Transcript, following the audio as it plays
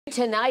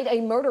Tonight,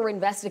 a murder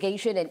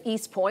investigation in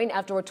East Point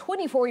after a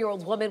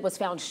 24-year-old woman was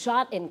found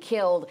shot and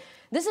killed.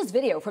 This is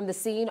video from the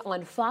scene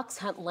on Fox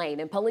Hunt Lane,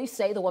 and police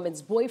say the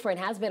woman's boyfriend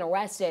has been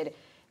arrested.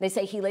 They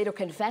say he later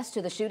confessed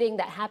to the shooting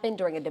that happened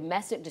during a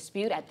domestic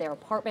dispute at their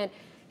apartment.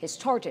 His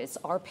charges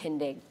are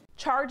pending.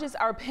 Charges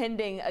are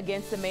pending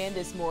against the man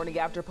this morning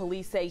after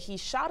police say he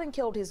shot and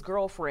killed his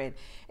girlfriend.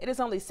 It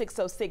is only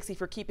 6:06. If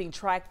you're keeping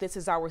track, this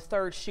is our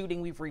third shooting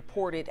we've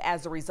reported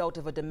as a result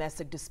of a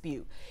domestic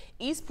dispute.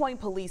 East Point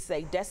police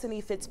say Destiny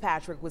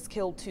Fitzpatrick was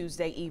killed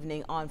Tuesday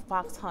evening on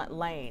Fox Hunt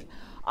Lane.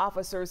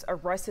 Officers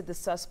arrested the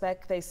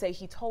suspect. They say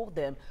he told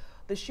them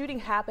the shooting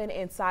happened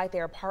inside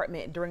their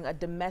apartment during a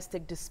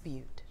domestic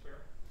dispute.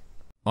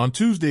 On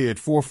Tuesday at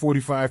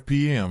 4:45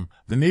 p.m.,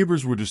 the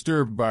neighbors were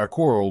disturbed by a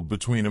quarrel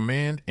between a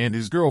man and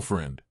his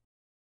girlfriend.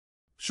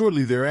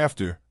 Shortly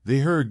thereafter, they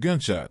heard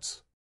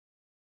gunshots.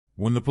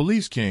 When the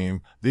police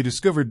came, they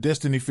discovered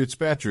Destiny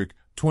Fitzpatrick,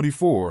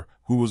 24,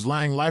 who was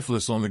lying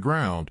lifeless on the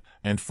ground,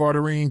 and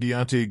Fardereen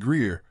Deonta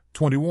Grier,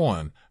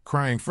 21,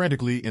 crying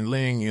frantically and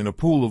laying in a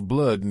pool of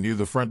blood near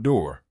the front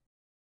door.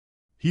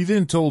 He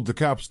then told the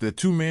cops that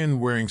two men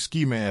wearing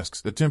ski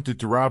masks attempted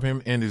to rob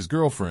him and his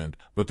girlfriend,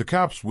 but the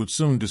cops would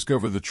soon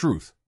discover the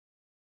truth.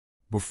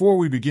 Before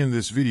we begin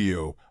this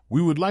video, we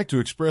would like to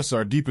express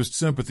our deepest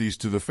sympathies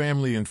to the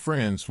family and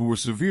friends who were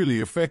severely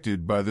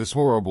affected by this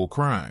horrible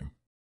crime.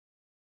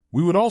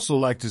 We would also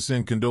like to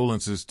send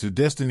condolences to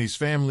Destiny's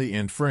family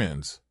and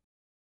friends.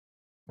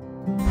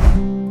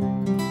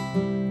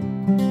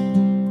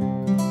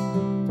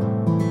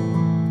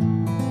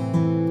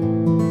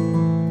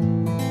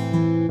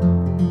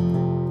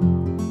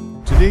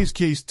 Today's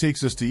case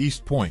takes us to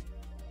East Point.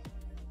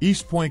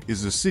 East Point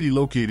is a city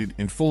located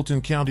in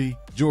Fulton County,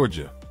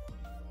 Georgia.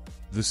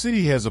 The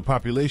city has a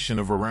population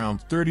of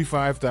around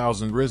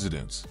 35,000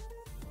 residents.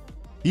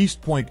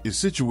 East Point is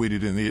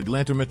situated in the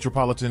Atlanta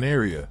metropolitan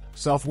area,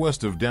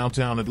 southwest of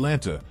downtown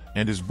Atlanta,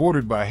 and is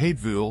bordered by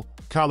Hateville,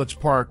 College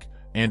Park,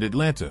 and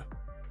Atlanta.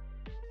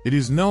 It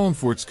is known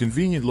for its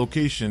convenient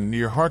location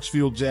near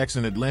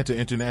Hartsfield-Jackson Atlanta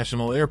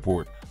International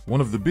Airport,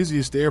 one of the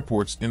busiest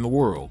airports in the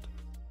world.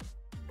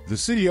 The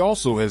city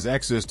also has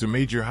access to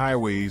major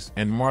highways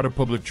and MARTA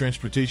public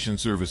transportation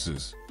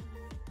services.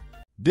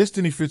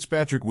 Destiny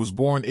Fitzpatrick was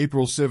born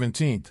April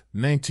 17,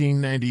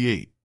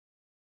 1998.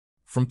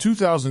 From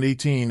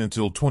 2018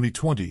 until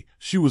 2020,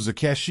 she was a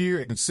cashier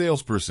and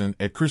salesperson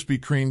at Krispy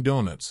Kreme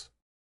Donuts.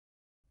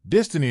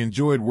 Destiny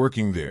enjoyed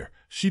working there.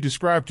 She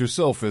described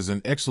herself as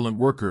an excellent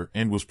worker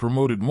and was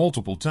promoted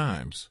multiple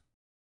times.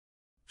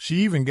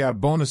 She even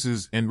got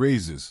bonuses and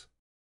raises.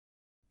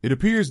 It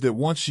appears that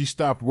once she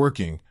stopped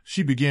working,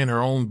 she began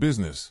her own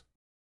business.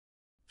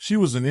 She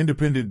was an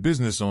independent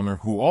business owner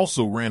who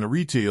also ran a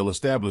retail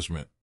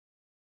establishment.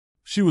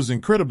 She was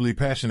incredibly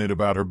passionate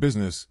about her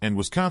business and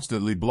was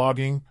constantly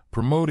blogging,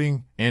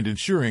 promoting, and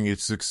ensuring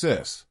its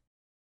success.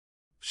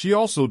 She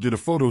also did a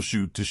photo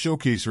shoot to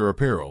showcase her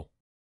apparel.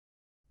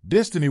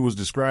 Destiny was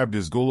described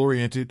as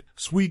goal-oriented,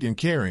 sweet and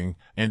caring,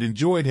 and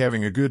enjoyed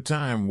having a good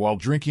time while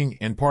drinking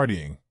and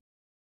partying.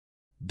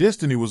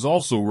 Destiny was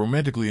also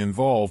romantically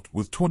involved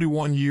with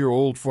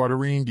 21-year-old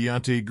Fardereen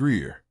Deonta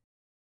Grier.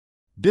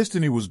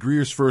 Destiny was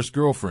Grier's first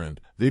girlfriend.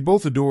 They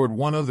both adored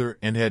one another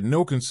and had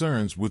no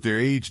concerns with their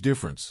age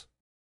difference.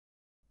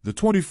 The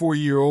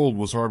 24-year-old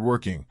was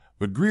hardworking,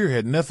 but Grier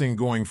had nothing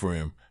going for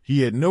him.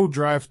 He had no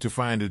drive to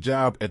find a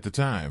job at the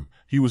time.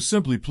 He was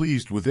simply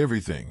pleased with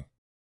everything.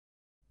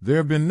 There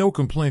have been no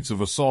complaints of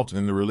assault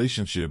in the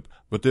relationship,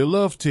 but their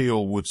love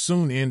tale would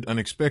soon end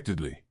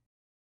unexpectedly.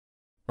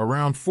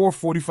 Around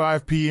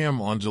 4:45 p.m.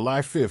 on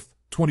July 5,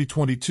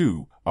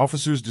 2022,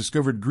 officers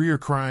discovered Grier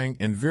crying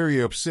and very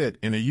upset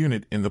in a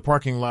unit in the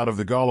parking lot of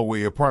the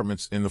Galloway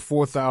Apartments in the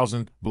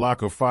 4000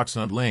 block of Fox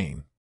Hunt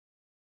Lane.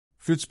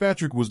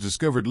 Fitzpatrick was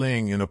discovered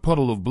laying in a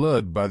puddle of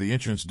blood by the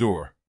entrance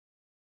door.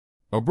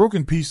 A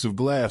broken piece of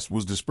glass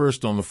was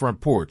dispersed on the front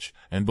porch,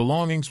 and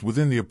belongings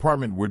within the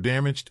apartment were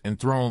damaged and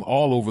thrown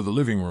all over the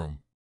living room.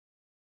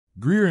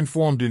 Grier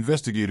informed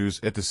investigators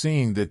at the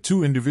scene that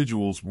two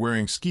individuals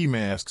wearing ski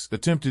masks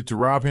attempted to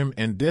rob him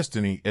and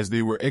Destiny as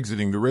they were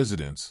exiting the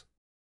residence.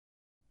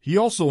 He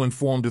also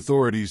informed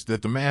authorities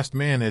that the masked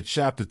man had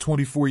shot the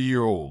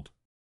 24-year-old.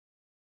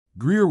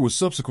 Grier was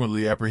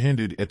subsequently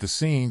apprehended at the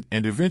scene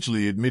and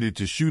eventually admitted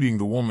to shooting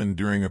the woman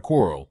during a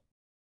quarrel.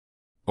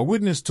 A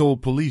witness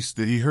told police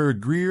that he heard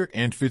Grier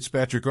and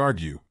Fitzpatrick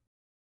argue.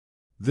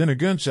 Then a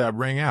gunshot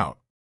rang out.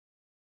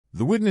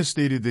 The witness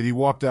stated that he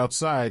walked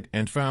outside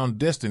and found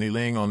Destiny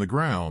laying on the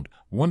ground,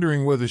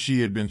 wondering whether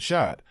she had been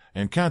shot,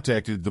 and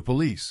contacted the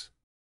police.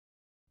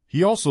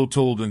 He also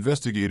told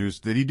investigators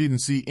that he didn't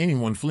see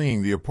anyone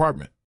fleeing the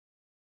apartment.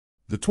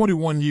 The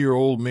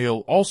 21-year-old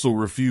male also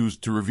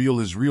refused to reveal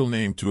his real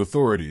name to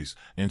authorities,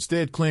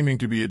 instead claiming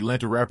to be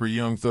Atlanta rapper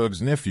Young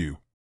Thug's nephew.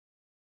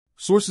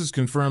 Sources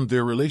confirmed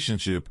their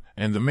relationship,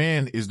 and the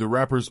man is the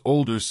rapper's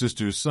older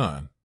sister's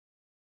son.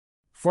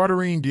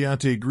 Fardereen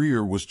Deonta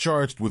Grier was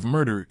charged with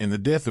murder in the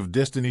death of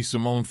Destiny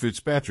Simone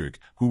Fitzpatrick,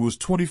 who was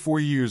 24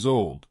 years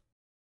old.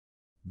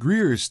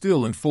 Grier is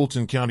still in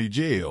Fulton County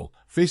Jail,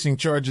 facing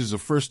charges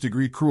of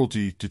first-degree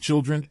cruelty to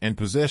children and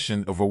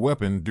possession of a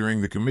weapon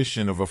during the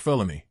commission of a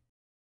felony.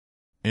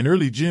 In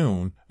early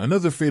June,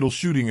 another fatal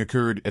shooting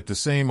occurred at the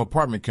same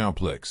apartment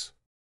complex.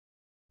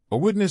 A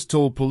witness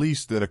told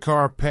police that a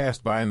car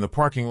passed by in the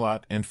parking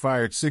lot and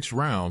fired 6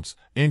 rounds,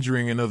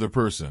 injuring another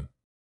person.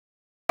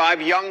 5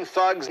 young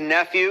thug's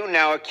nephew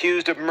now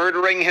accused of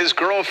murdering his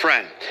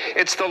girlfriend.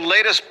 It's the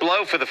latest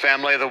blow for the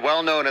family of the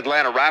well-known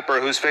Atlanta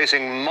rapper who's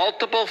facing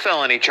multiple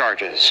felony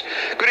charges.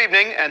 Good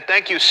evening, and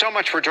thank you so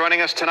much for joining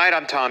us tonight.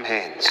 I'm Tom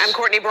Haynes. I'm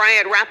Courtney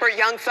Bryant. Rapper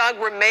Young Thug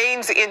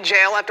remains in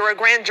jail after a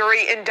grand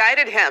jury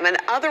indicted him and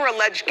other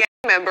alleged gang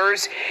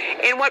members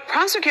in what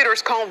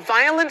prosecutors call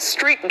violent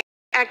street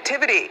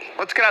activity.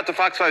 Let's get out to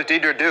Fox 5's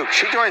Deidre Duke.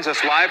 She joins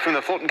us live from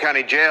the Fulton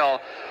County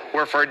Jail,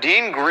 where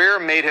Fardereen Grier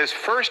made his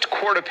first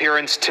court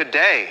appearance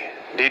today.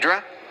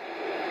 Deidre?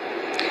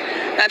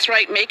 That's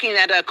right, making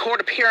that a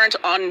court appearance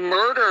on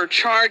murder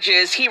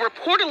charges. He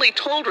reportedly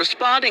told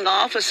responding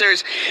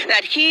officers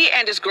that he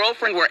and his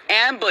girlfriend were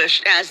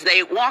ambushed as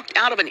they walked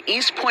out of an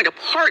East Point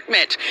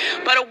apartment.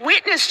 But a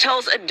witness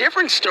tells a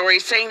different story,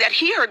 saying that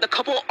he heard the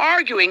couple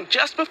arguing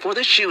just before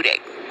the shooting.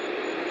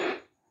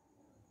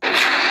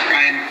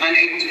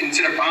 Unable to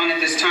consider bond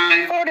at this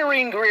time.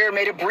 Fardereen Grier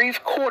made a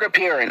brief court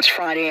appearance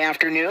Friday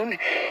afternoon.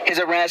 His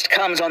arrest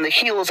comes on the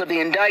heels of the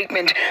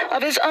indictment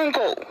of his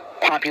uncle,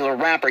 popular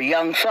rapper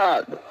Young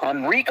Thug,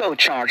 on RICO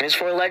charges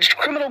for alleged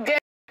criminal gang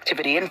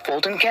activity in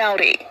Fulton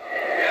County.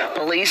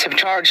 Police have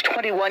charged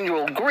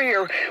 21-year-old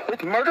Grier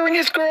with murdering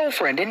his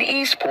girlfriend in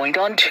East Point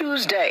on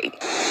Tuesday.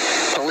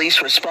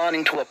 Police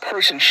responding to a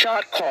person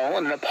shot call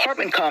in an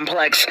apartment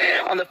complex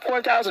on the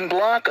 4000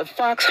 block of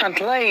Fox Hunt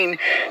Lane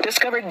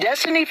discovered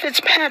Destiny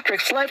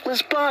Fitzpatrick's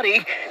lifeless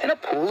body in a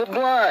pool of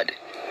blood.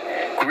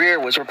 Grier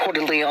was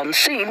reportedly on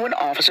scene when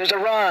officers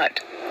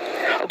arrived.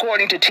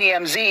 According to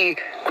TMZ,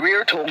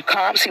 Grier told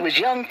cops he was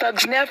Young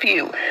Thug's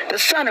nephew, the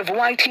son of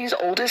YT's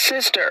oldest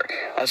sister.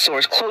 A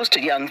source close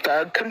to Young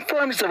Thug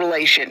confirms the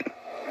relation.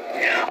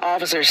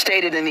 Officers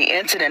stated in the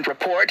incident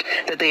report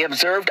that they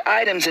observed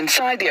items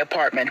inside the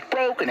apartment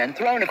broken and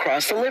thrown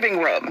across the living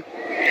room.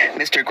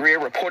 Mr. Grier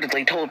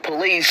reportedly told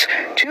police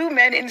 2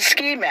 men in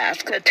ski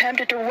masks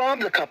attempted to rob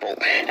the couple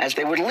as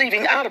they were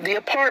leaving out of the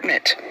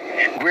apartment.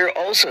 Grier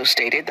also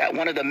stated that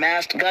one of the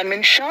masked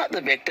gunmen shot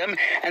the victim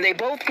and they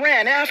both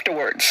ran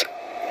afterwards.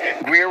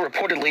 Grier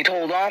reportedly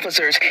told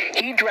officers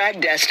he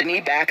dragged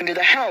Destiny back into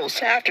the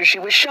house after she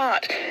was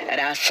shot and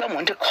asked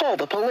someone to call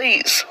the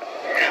police.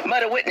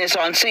 But a witness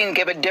on scene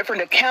gave a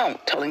different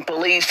account, telling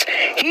police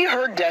he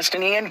heard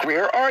Destiny and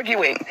Grier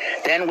arguing,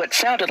 then what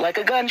sounded like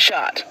a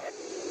gunshot.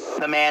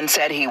 The man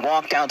said he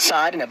walked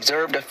outside and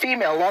observed a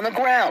female on the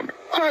ground,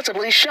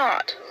 possibly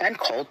shot, and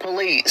called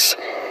police.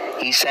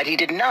 He said he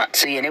did not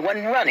see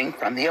anyone running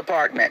from the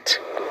apartment.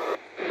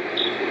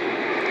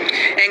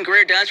 And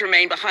Grier does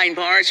remain behind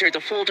bars here at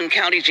the Fulton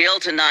County Jail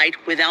tonight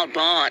without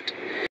bond.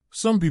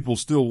 Some people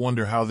still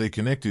wonder how they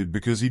connected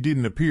because he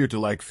didn't appear to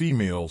like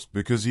females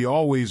because he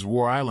always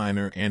wore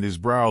eyeliner and his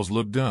brows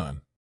looked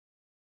done.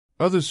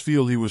 Others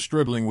feel he was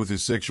struggling with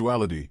his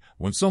sexuality.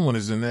 When someone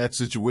is in that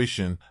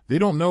situation, they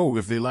don't know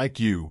if they like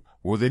you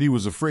or that he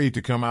was afraid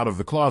to come out of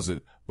the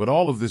closet, but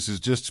all of this is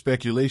just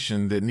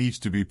speculation that needs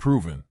to be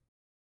proven.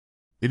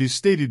 It is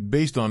stated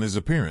based on his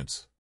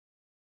appearance.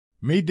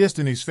 May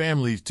Destiny's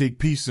family take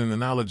peace in the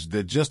knowledge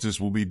that justice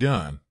will be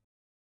done.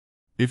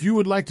 If you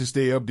would like to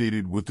stay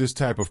updated with this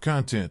type of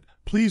content,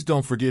 please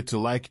don't forget to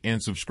like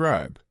and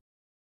subscribe.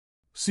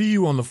 See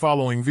you on the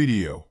following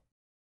video.